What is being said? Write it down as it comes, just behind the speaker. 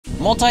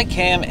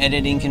Multicam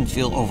editing can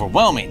feel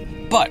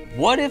overwhelming, but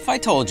what if I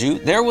told you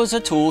there was a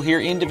tool here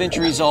in DaVinci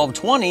Resolve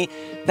 20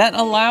 that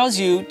allows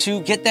you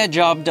to get that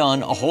job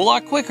done a whole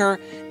lot quicker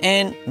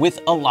and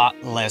with a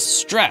lot less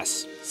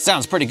stress?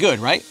 Sounds pretty good,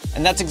 right?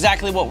 And that's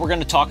exactly what we're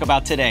going to talk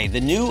about today,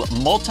 the new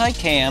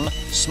Multicam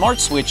Smart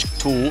Switch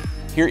tool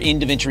here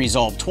in DaVinci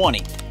Resolve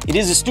 20. It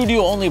is a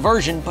studio-only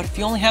version, but if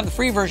you only have the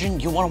free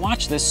version, you'll want to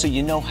watch this so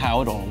you know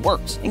how it all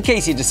works, in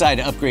case you decide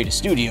to upgrade a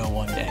studio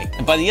one day.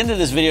 And by the end of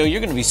this video, you're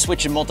going to be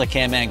switching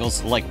multicam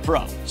angles like a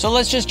pro. So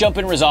let's just jump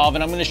in Resolve,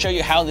 and I'm going to show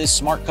you how this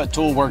Smart Cut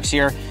tool works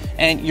here,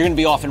 and you're going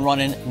to be off and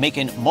running,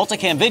 making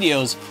multicam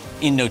videos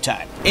in no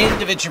time. In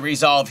DaVinci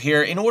Resolve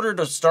here, in order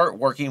to start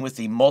working with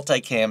the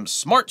Multicam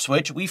Smart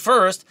Switch, we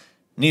first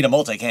need a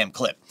multicam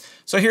clip.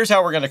 So here's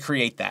how we're going to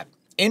create that.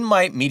 In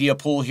my media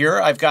pool here,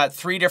 I've got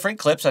 3 different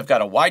clips. I've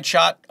got a wide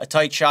shot, a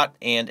tight shot,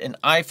 and an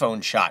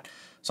iPhone shot.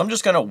 So I'm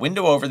just going to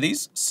window over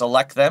these,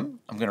 select them.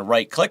 I'm going to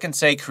right click and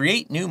say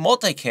create new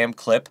multicam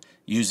clip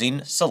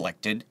using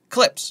selected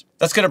clips.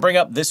 That's going to bring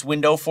up this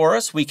window for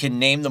us. We can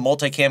name the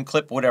multicam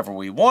clip whatever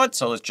we want.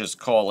 So let's just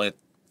call it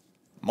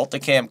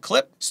multicam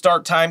clip.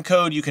 Start time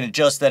code, you can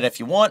adjust that if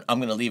you want. I'm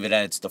going to leave it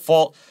at its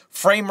default.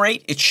 Frame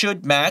rate, it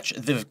should match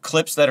the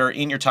clips that are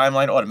in your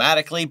timeline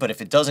automatically, but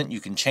if it doesn't,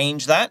 you can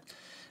change that.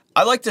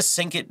 I like to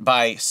sync it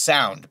by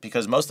sound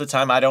because most of the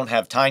time I don't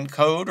have time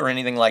code or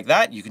anything like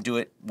that. You can do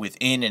it with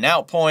in and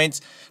out points,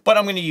 but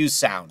I'm going to use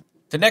sound.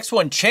 The next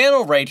one,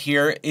 channel right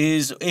here,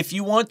 is if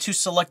you want to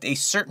select a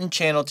certain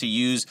channel to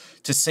use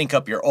to sync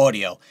up your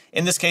audio.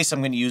 In this case,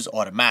 I'm going to use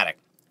automatic.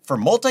 For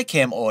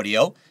multicam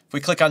audio, if we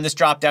click on this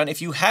drop down,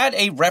 if you had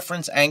a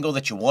reference angle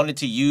that you wanted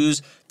to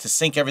use to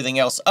sync everything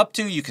else up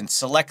to, you can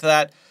select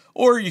that,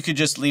 or you could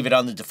just leave it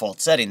on the default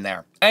setting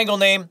there. Angle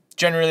name,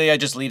 generally I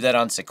just leave that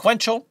on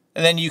sequential.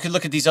 And then you can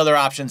look at these other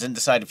options and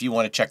decide if you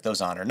want to check those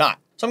on or not.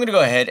 So I'm going to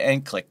go ahead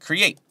and click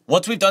create.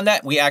 Once we've done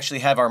that, we actually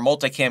have our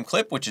multicam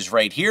clip, which is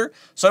right here.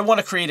 So I want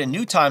to create a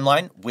new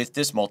timeline with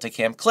this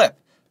multicam clip.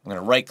 I'm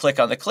going to right click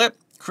on the clip,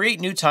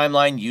 create new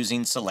timeline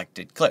using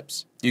selected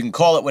clips. You can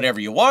call it whatever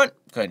you want.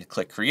 Go ahead and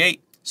click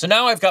create. So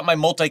now I've got my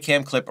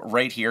multicam clip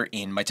right here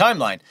in my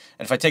timeline.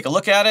 And if I take a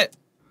look at it,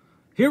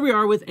 here we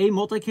are with a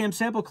multicam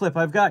sample clip.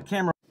 I've got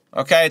camera.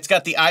 Okay, it's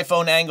got the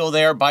iPhone angle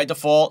there by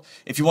default.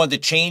 If you wanted to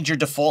change your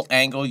default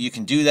angle, you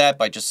can do that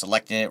by just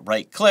selecting it,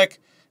 right click,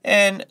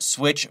 and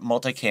switch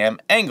multicam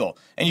angle.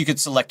 And you can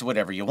select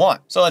whatever you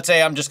want. So let's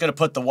say I'm just going to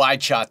put the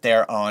wide shot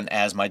there on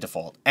as my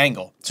default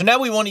angle. So now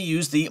we want to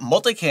use the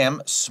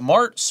Multicam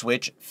Smart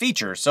Switch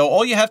feature. So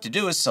all you have to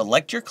do is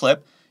select your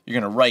clip. You're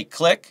going to right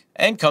click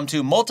and come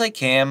to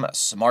Multicam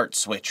Smart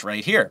Switch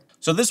right here.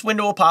 So this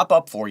window will pop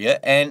up for you,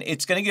 and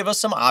it's going to give us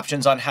some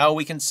options on how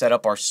we can set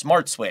up our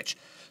smart switch.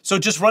 So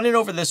just running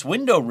over this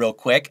window real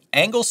quick,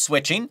 angle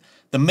switching,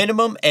 the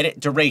minimum edit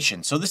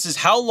duration. So this is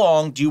how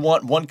long do you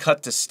want one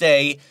cut to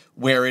stay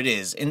where it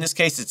is. In this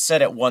case, it's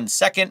set at 1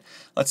 second.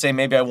 Let's say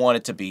maybe I want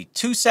it to be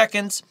 2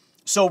 seconds.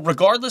 So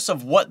regardless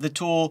of what the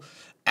tool,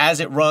 as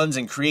it runs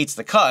and creates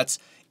the cuts,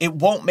 it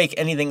won't make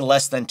anything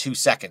less than 2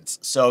 seconds.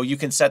 So you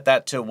can set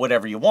that to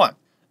whatever you want.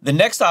 The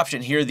next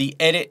option here, the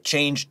edit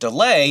change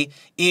delay,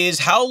 is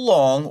how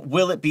long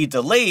will it be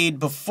delayed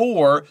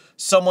before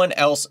someone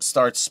else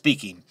starts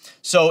speaking.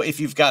 So if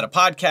you've got a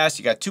podcast,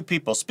 you got 2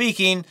 people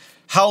speaking,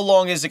 how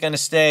long is it going to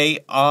stay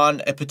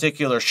on a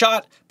particular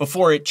shot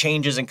before it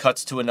changes and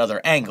cuts to another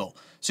angle?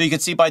 So you can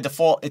see by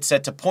default, it's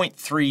set to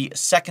 0.3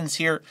 seconds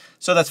here.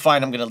 So that's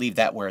fine. I'm going to leave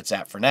that where it's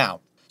at for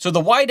now. So the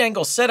wide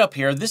angle setup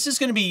here, this is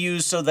going to be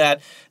used so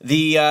that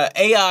the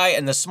AI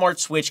and the Smart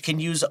Switch can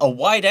use a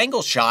wide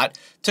angle shot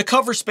to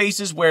cover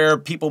spaces where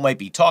people might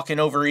be talking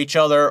over each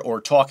other or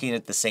talking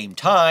at the same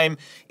time.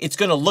 It's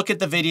going to look at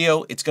the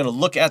video, it's going to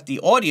look at the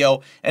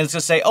audio, and it's going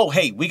to say, oh,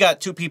 hey, we got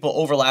 2 people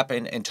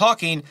overlapping and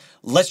talking.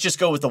 Let's just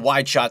go with the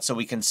wide shot so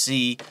we can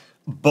see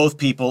both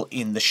people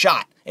in the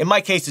shot. In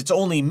my case, it's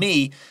only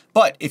me,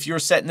 but if you're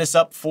setting this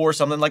up for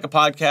something like a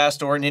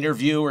podcast or an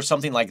interview or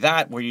something like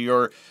that, where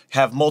you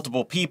have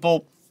multiple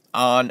people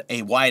on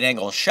a wide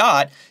angle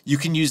shot, you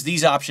can use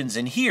these options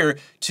in here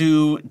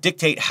to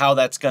dictate how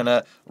that's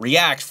gonna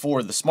react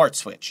for the Smart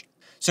Switch.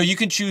 So you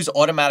can choose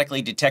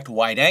automatically detect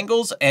wide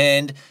angles,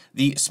 and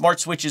the Smart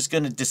Switch is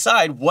gonna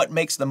decide what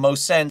makes the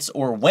most sense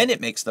or when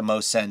it makes the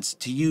most sense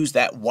to use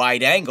that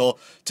wide angle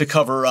to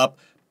cover up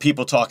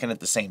people talking at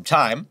the same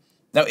time.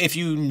 Now, if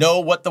you know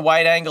what the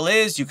wide angle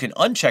is, you can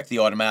uncheck the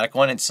automatic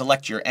one and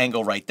select your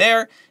angle right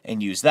there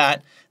and use that.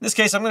 In this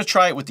case, I'm going to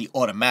try it with the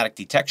automatic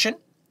detection.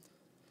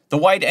 The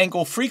wide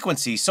angle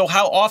frequency, so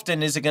how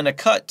often is it going to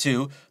cut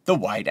to the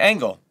wide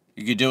angle?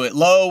 You could do it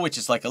low, which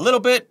is like a little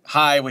bit,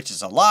 high, which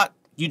is a lot.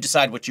 You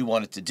decide what you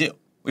want it to do.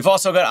 We've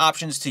also got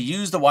options to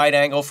use the wide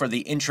angle for the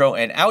intro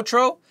and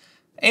outro,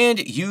 and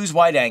use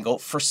wide angle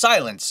for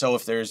silence. So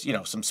if there's,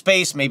 some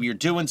space, maybe you're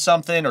doing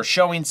something or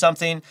showing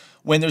something,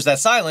 when there's that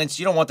silence,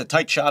 you don't want the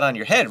tight shot on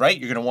your head, right?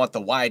 You're gonna want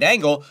the wide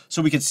angle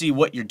so we can see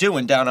what you're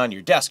doing down on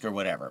your desk or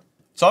whatever.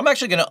 So I'm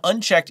actually gonna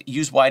uncheck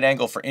use wide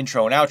angle for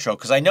intro and outro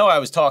because I know I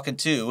was talking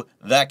to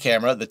that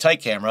camera, the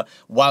tight camera,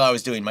 while I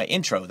was doing my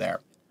intro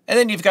there. And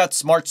then you've got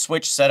Smart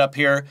Switch set up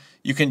here.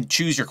 You can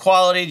choose your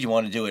quality. Do you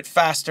want to do it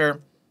faster?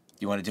 Do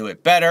you want to do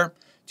it better?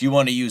 Do you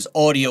want to use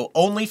audio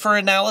only for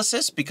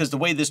analysis? Because the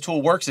way this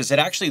tool works is it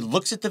actually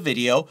looks at the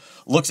video,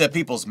 looks at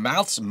people's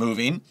mouths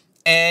moving,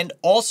 and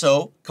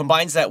also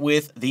combines that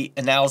with the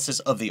analysis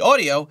of the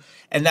audio.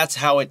 And that's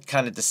how it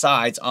kind of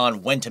decides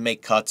on when to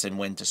make cuts and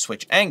when to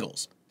switch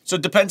angles. So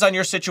it depends on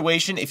your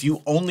situation. If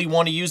you only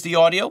want to use the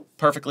audio,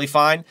 perfectly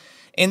fine.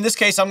 In this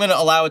case, I'm going to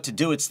allow it to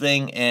do its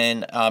thing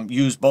and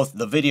use both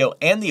the video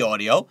and the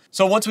audio.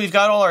 So once we've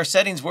got all our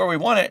settings where we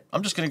want it,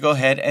 I'm just going to go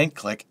ahead and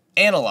click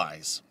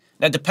Analyze.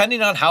 Now,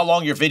 depending on how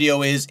long your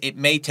video is, it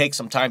may take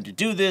some time to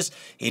do this.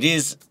 It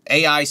is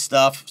AI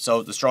stuff,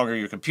 so the stronger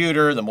your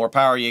computer, the more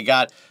power you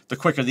got, the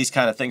quicker these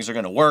kind of things are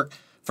going to work.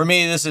 For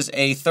me, this is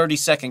a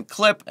 30-second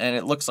clip, and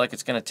it looks like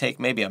it's going to take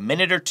maybe a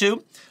minute or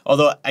two.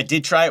 Although I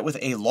did try it with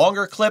a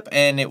longer clip,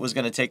 and it was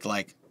going to take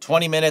like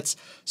 20 minutes.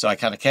 So I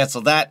kind of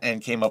canceled that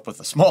and came up with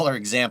a smaller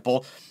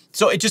example.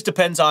 So it just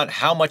depends on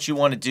how much you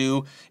want to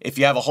do. If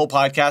you have a whole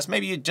podcast,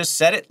 maybe you just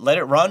set it, let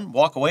it run,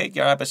 walk away,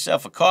 grab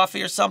yourself a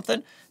coffee or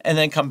something, and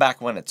then come back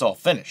when it's all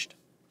finished.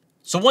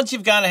 So once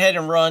you've gone ahead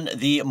and run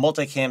the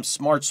Multicam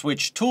Smart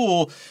Switch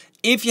tool,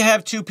 if you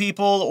have two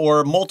people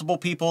or multiple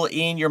people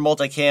in your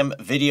multicam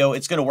video,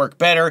 it's going to work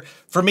better.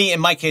 For me,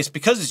 in my case,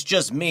 because it's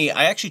just me,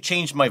 I actually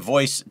changed my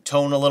voice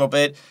tone a little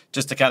bit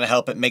just to kind of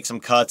help it make some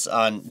cuts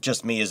on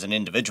just me as an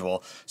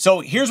individual.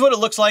 So here's what it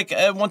looks like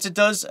once it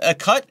does a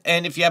cut.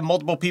 And if you have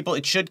multiple people,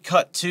 it should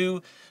cut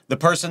to the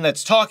person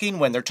that's talking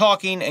when they're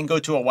talking and go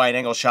to a wide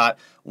angle shot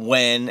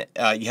when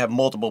you have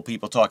multiple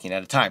people talking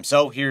at a time.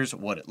 So here's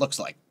what it looks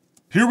like.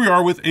 Here we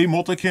are with a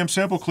multicam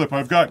sample clip.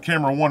 I've got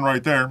camera 1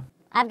 right there.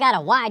 I've got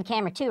a wide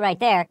camera 2 right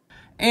there.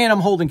 And I'm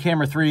holding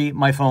camera 3,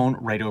 my phone,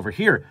 right over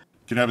here.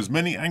 You can have as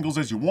many angles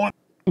as you want.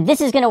 This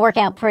is going to work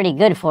out pretty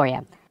good for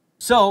you.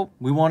 So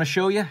we want to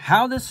show you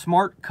how this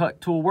Smart Cut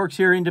tool works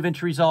here in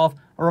DaVinci Resolve.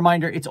 A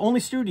reminder, it's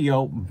only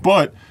Studio.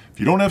 But if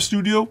you don't have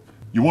Studio,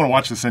 you want to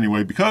watch this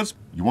anyway because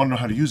you want to know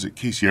how to use it in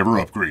case you ever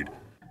upgrade.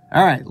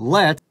 All right,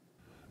 let's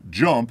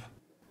jump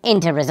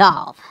into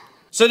Resolve.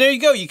 So there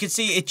you go. You can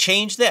see it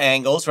changed the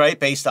angles, right,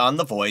 based on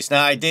the voice.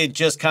 Now, I did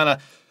just kind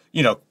of,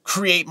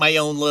 create my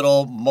own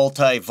little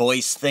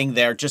multi-voice thing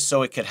there just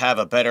so it could have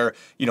a better,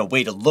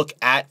 way to look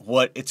at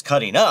what it's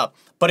cutting up.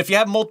 But if you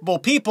have multiple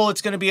people,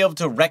 it's going to be able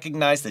to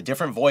recognize the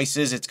different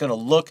voices. It's going to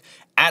look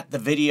at the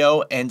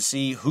video and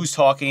see who's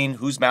talking,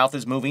 whose mouth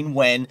is moving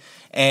when,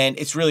 and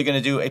it's really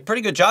going to do a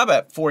pretty good job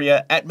for you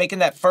at making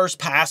that first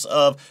pass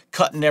of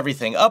cutting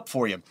everything up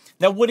for you.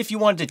 Now, what if you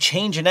wanted to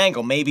change an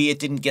angle? Maybe it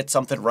didn't get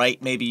something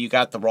right. Maybe you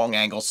got the wrong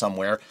angle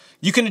somewhere.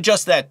 You can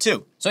adjust that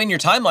too. So in your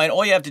timeline,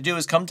 all you have to do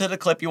is come to the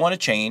clip you want to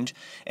change.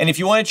 And if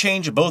you want to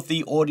change both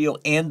the audio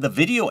and the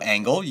video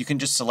angle, you can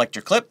just select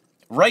your clip,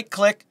 right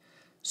click,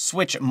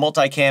 switch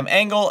multicam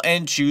angle,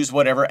 and choose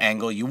whatever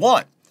angle you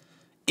want.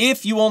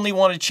 If you only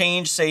want to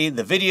change, say,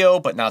 the video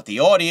but not the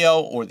audio,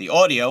 or the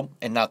audio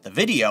and not the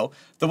video,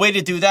 the way to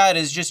do that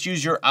is just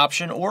use your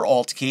Option or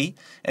Alt key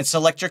and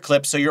select your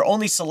clip. So you're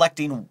only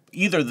selecting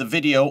either the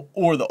video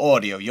or the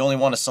audio. You only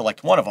want to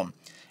select one of them.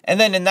 And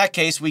then in that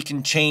case, we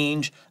can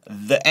change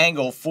the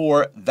angle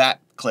for that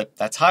clip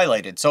that's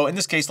highlighted. So in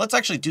this case, let's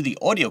actually do the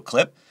audio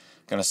clip.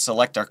 I'm going to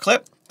select our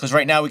clip because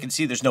right now we can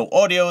see there's no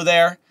audio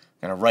there.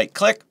 I'm going to right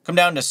click, come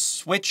down to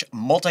switch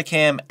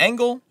multicam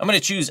angle. I'm going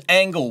to choose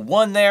angle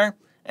 1 there.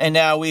 And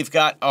now we've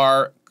got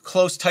our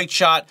close tight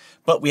shot,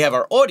 but we have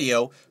our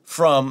audio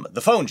from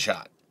the phone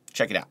shot.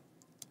 Check it out.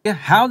 Yeah,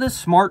 how this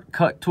Smart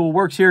Cut tool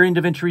works here in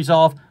DaVinci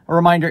Resolve. A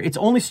reminder, it's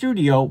only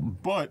Studio,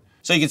 but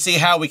so you can see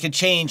how we can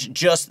change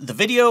just the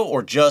video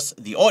or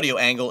just the audio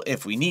angle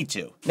if we need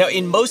to. Now,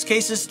 in most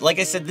cases, like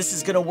I said, this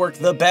is going to work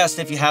the best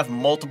if you have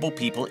multiple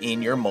people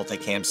in your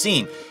multicam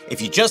scene.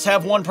 If you just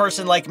have one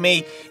person like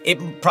me,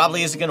 it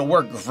probably isn't going to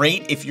work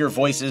great if your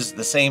voice is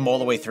the same all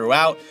the way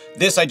throughout.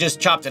 This, I just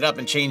chopped it up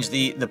and changed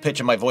the pitch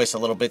of my voice a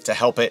little bit to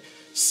help it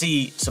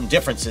see some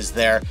differences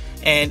there.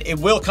 And it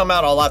will come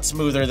out a lot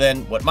smoother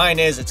than what mine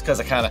is. It's because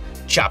I kind of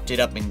chopped it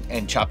up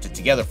and chopped it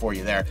together for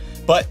you there.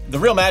 But the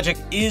real magic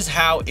is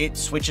how it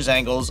switches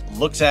angles,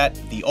 looks at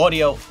the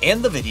audio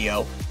and the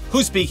video,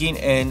 who's speaking,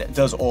 and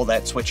does all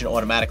that switching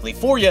automatically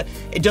for you.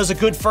 It does a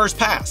good first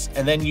pass,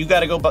 and then you got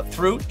to go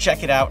through,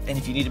 check it out, and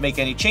if you need to make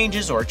any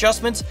changes or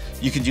adjustments,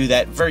 you can do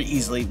that very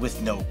easily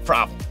with no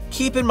problem.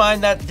 Keep in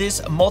mind that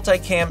this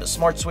Multicam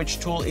Smart Switch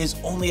tool is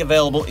only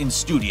available in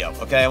Studio,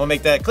 okay? I want to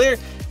make that clear.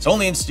 It's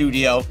only in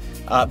Studio,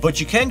 but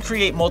you can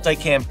create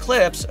multicam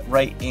clips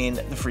right in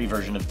the free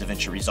version of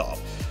DaVinci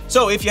Resolve.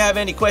 So if you have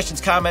any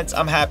questions, comments,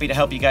 I'm happy to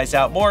help you guys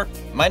out more.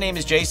 My name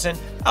is Jason.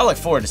 I look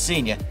forward to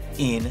seeing you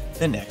in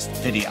the next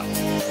video.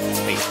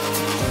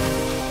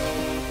 Peace.